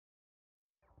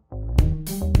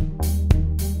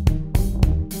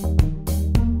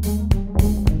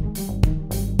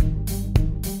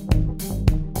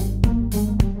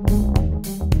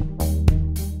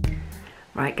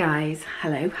guys,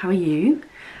 hello, how are you?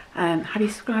 Have you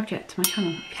subscribed yet to my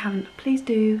channel? If you haven't, please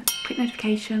do click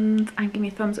notifications and give me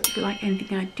a thumbs up if you like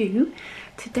anything I do.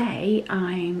 Today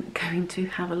I'm going to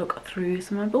have a look through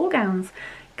some of my ball gowns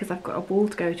because I've got a ball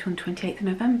to go to on 28th of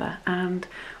November, and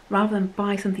rather than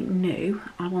buy something new,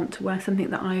 I want to wear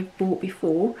something that I've bought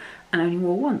before and only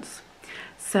wore once.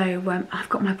 So I've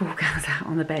got my ball gowns out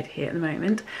on the bed here at the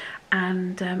moment,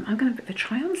 and I'm going to have a bit of a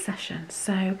try on session.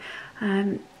 So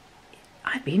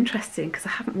I'd be interested because I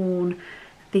haven't worn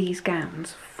these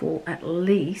gowns for at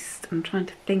least, I'm trying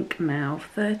to think now,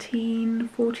 13,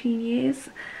 14 years.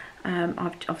 I've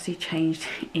obviously changed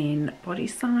in body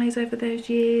size over those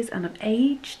years and I've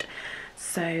aged.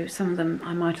 So some of them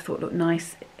I might have thought looked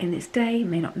nice in its day,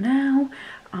 may not now.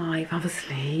 I've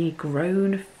obviously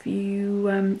grown a few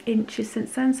inches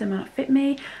since then, so they might not fit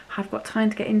me. I've got time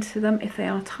to get into them if they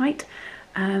are tight.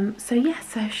 So yeah,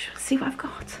 so see what I've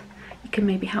got. You can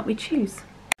maybe help me choose.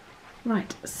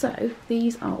 Right, so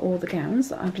these are all the gowns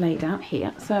that I've laid out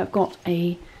here. So I've got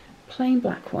a plain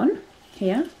black one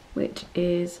here, which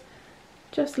is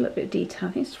just a little bit of detail.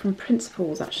 I think it's from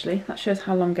Principles actually. That shows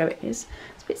how long ago it is.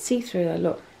 It's a bit see-through though,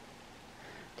 look.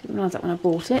 Didn't realise that when I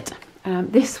bought it.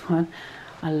 This one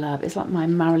I love. It's like my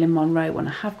Marilyn Monroe one.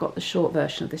 I have got the short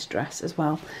version of this dress as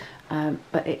well.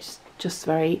 But it's just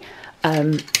very,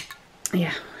 yeah, do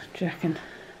you reckon?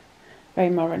 Very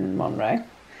Marilyn Monroe.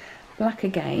 Black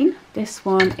again. This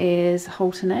one is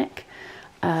halter neck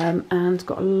and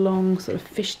got a long sort of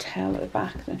fishtail at the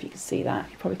back. I don't know if you can see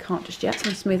that. You probably can't just yet, so I'm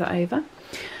going to smooth that over.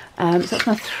 So that's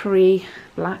my three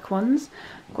black ones.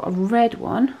 I've got a red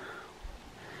one,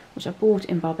 which I bought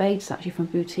in Barbados actually from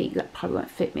Boutique. That probably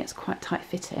won't fit me, it's quite tight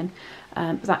fitting.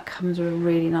 But that comes with a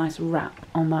really nice wrap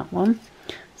on that one.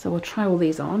 So we'll try all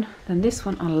these on. Then this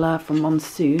one I love from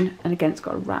Monsoon, and again it's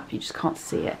got a wrap, you just can't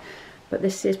see it. But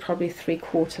this is probably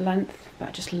 3/4 length, but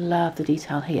I just love the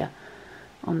detail here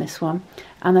on this one.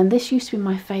 And then this used to be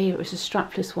my favourite, which is a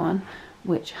strapless one,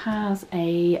 which has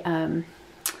a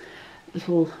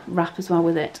little wrap as well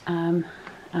with it, and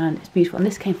it's beautiful. And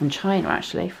this came from China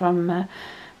actually, from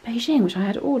Beijing, which I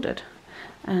had ordered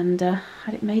and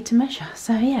had it made to measure.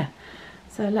 So yeah,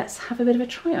 so let's have a bit of a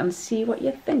try on, see what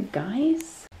you think,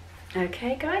 guys.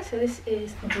 Okay guys, so this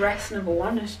is dress number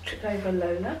one. I just tripped over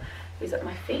Lola, who's at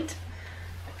my feet.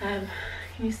 Can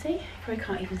you see? You probably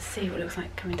can't even see what it looks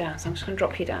like coming down, so I'm just going to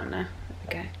drop you down now. There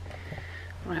we go.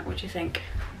 Right, what do you think?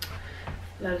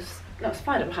 Lola's not a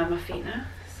spider behind my feet now,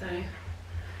 so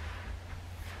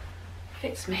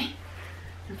fits me.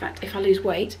 In fact, if I lose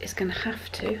weight, it's going to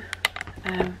have to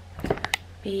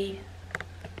be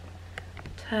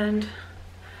turned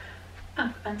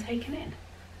up and taken in.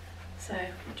 So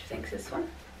what do you think of this one?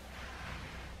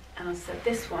 And as I said,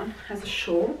 this one has a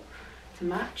shawl to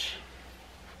match.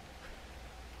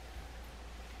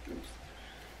 Oops.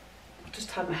 I've just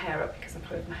tied my hair up because I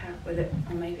put my hair up with it,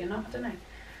 or maybe not, I don't know.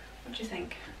 What do you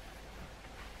think?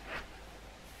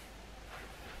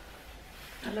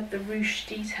 I love the ruche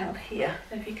detail here. I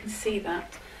don't know if you can see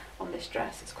that on this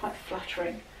dress. It's quite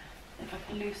flattering. If I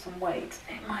can lose some weight,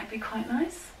 it might be quite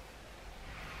nice.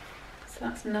 So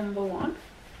that's number one.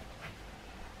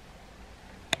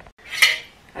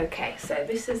 Okay, so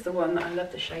this is the one that I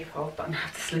love the shape of, but I'm going to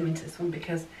have to slim into this one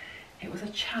because it was a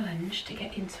challenge to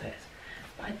get into it.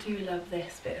 But I do love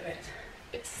this bit of it.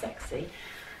 A bit sexy.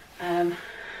 So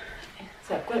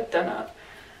I've got it done up,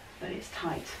 but it's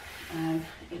tight.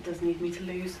 It does need me to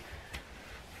lose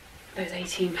those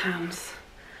 18 pounds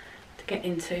to get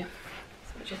into.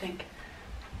 So what do you think?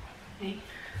 Hey?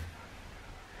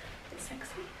 It's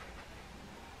sexy.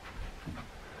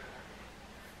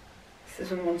 This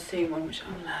is a Monsoon one, which I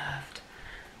loved.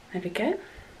 There we go.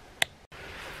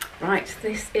 Right,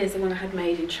 this is the one I had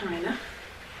made in China.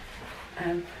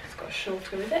 It's got a shawl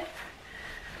to go with it.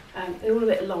 They're all a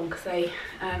bit long because they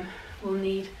will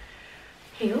need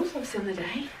heels, obviously, on the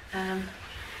day.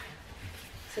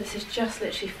 So this is just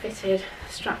literally fitted,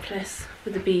 strapless,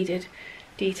 with the beaded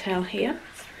detail here.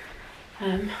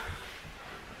 Again,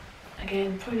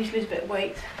 probably need to lose a bit of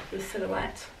weight for the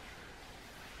silhouette.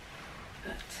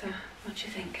 But what do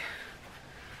you think?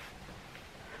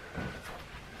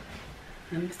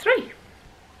 Number three.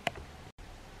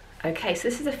 Okay, so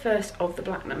this is the first of the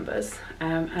black numbers,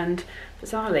 and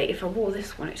bizarrely, if I wore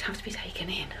this one, it'd have to be taken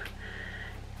in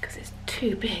because it's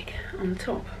too big on the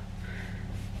top.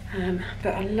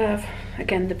 But I love,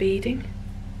 again, the beading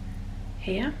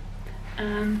here. I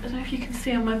don't know if you can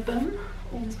see on my bum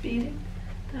all this beading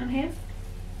down here.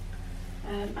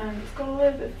 And it's got a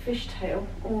little bit of fishtail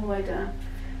all the way down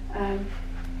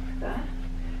there.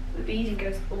 The beading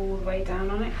goes all the way down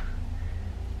on it,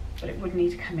 but it would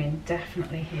need to come in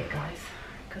definitely here, guys.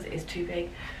 because it is too big,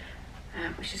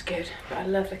 which is good. But I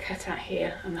love the cutout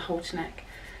here and the halter neck.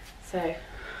 So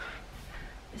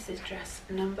this is dress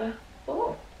number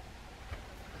 4.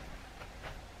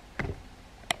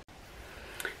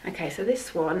 Okay, so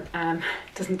this one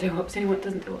doesn't do up. It's the only one that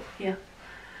doesn't do up here.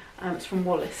 It's from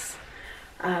Wallace.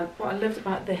 What I loved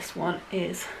about this one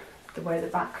is the way the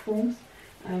back forms.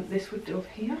 This would do up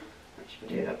here. Actually, if I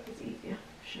do it up, it's easier.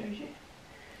 Shows you.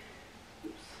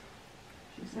 Oops.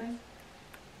 She says.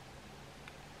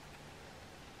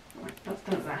 Right, that's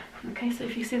done there. Okay, so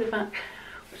if you see the back,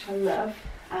 which I love,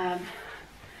 and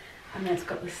then it's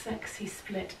got the sexy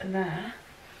split there,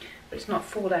 but it's not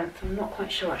full length. I'm not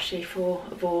quite sure actually for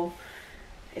a ball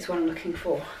is what I'm looking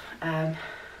for. I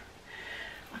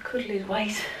could lose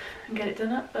weight and get it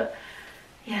done up, but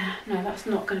yeah, no, that's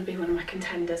not going to be one of my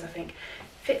contenders. I think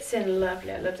fits in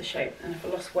lovely. I love the shape, and if I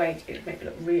lost weight it would make me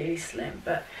look really slim,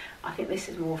 but I think this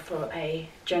is more for a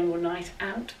general night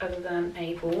out other than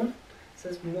a ball. So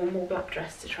there's one more black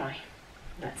dress to try.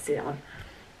 Let's see that one.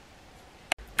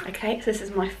 Okay, so this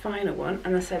is my final one,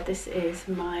 and I said this is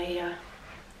my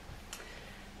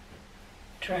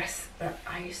dress that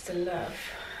I used to love.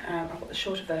 I've got the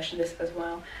shorter version of this as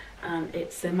well, and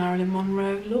it's the Marilyn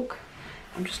Monroe look.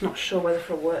 I'm just not sure whether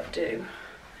for a work do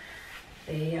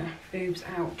the boobs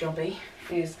out jobby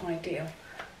is ideal.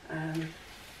 I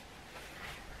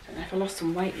don't know, if I lost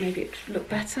some weight maybe it would look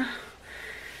better.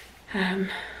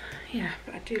 Yeah,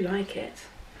 but I do like it,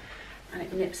 and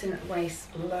it nips in at the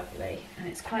waist lovely, and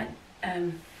it's quite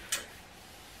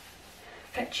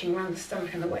fetching around the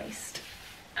stomach and the waist.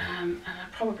 And I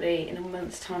probably in a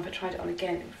month's time, if I tried it on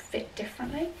again, it would fit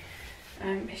differently.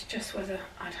 It's just whether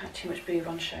I'd had too much boob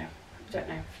on show. I don't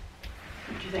know.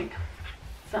 What do you think?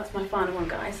 So that's my final one,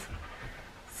 guys.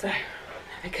 So there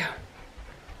we go.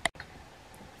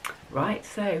 Right,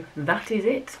 so that is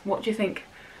it. What do you think?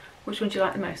 Which one do you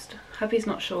like the most? Hubby's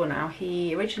not sure now.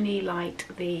 He originally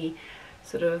liked the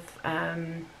sort of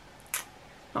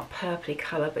not purpley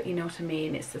colour, but you know what I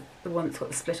mean. It's the one that's got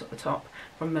the split up the top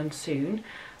from Monsoon.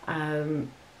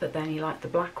 But then he liked the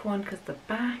black one because the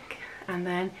back, and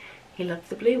then he loved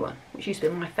the blue one, which used to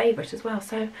be my favourite as well.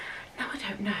 So now I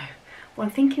don't know. What I'm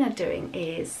thinking of doing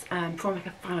is, before I make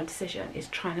a final decision, is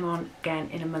trying them on again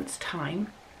in a month's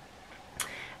time.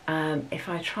 If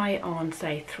I try it on,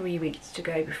 say, 3 weeks to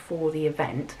go before the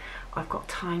event, I've got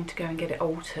time to go and get it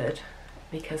altered,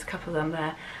 because a couple of them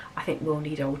there I think will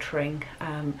need altering.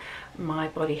 My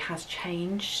body has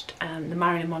changed. The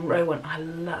Marilyn Monroe one I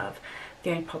love.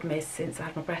 The only problem is, since I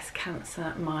had my breast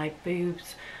cancer, my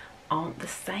boobs aren't the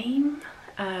same.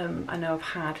 I know I've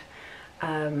had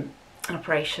an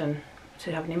operation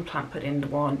to have an implant put in the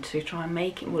one to try and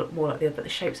make it look more like the other, but the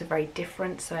shapes are very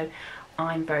different, so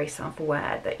I'm very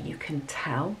self-aware that you can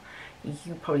tell.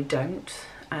 You probably don't,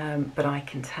 but I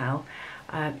can tell.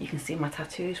 You can see my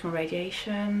tattoos from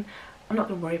radiation. I'm not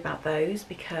going to worry about those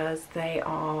because they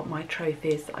are my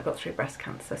trophies that I got through breast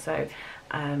cancer, so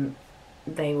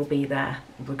they will be there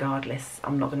regardless.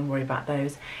 I'm not going to worry about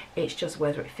those. It's just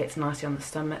whether it fits nicely on the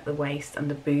stomach, the waist and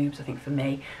the boobs. I think for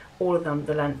me, all of them,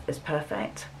 the length is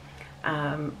perfect.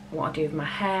 What I do with my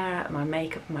hair, my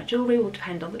makeup and my jewellery will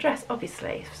depend on the dress,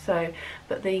 obviously. So,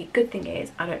 but the good thing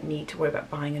is I don't need to worry about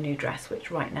buying a new dress,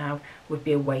 which right now would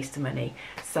be a waste of money.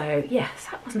 So yes,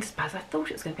 that wasn't as bad as I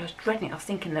thought it was going to be. I was dreading it. I was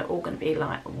thinking they're all going to be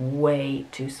like way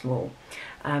too small.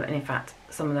 And in fact,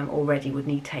 some of them already would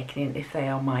need taking in if they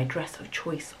are my dress of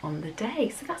choice on the day.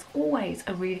 So that's always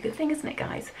a really good thing, isn't it,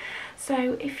 guys?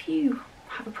 So if you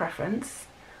have a preference,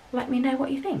 let me know what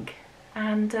you think.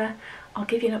 And I'll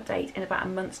give you an update in about a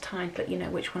month's time to let you know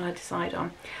which one I decide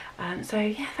on. So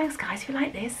yeah, thanks guys. If you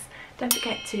like this, don't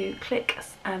forget to click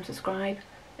subscribe,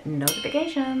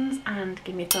 notifications, and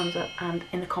give me a thumbs up, and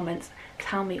in the comments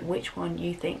tell me which one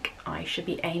you think I should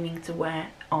be aiming to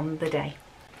wear on the day.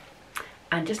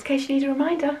 And just in case you need a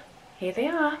reminder, here they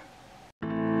are.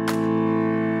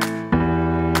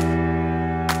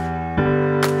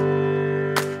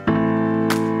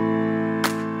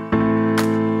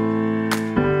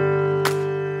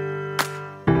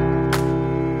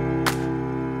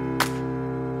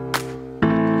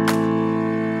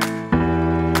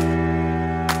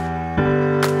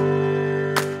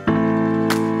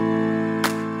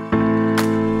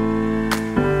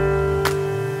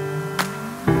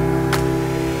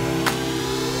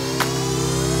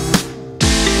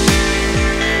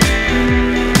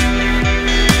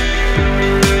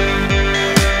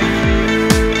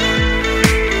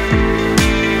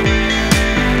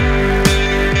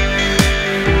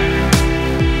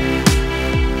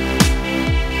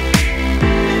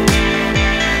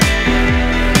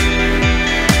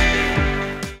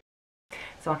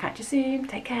 So I'll catch you soon.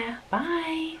 Take care.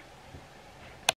 Bye.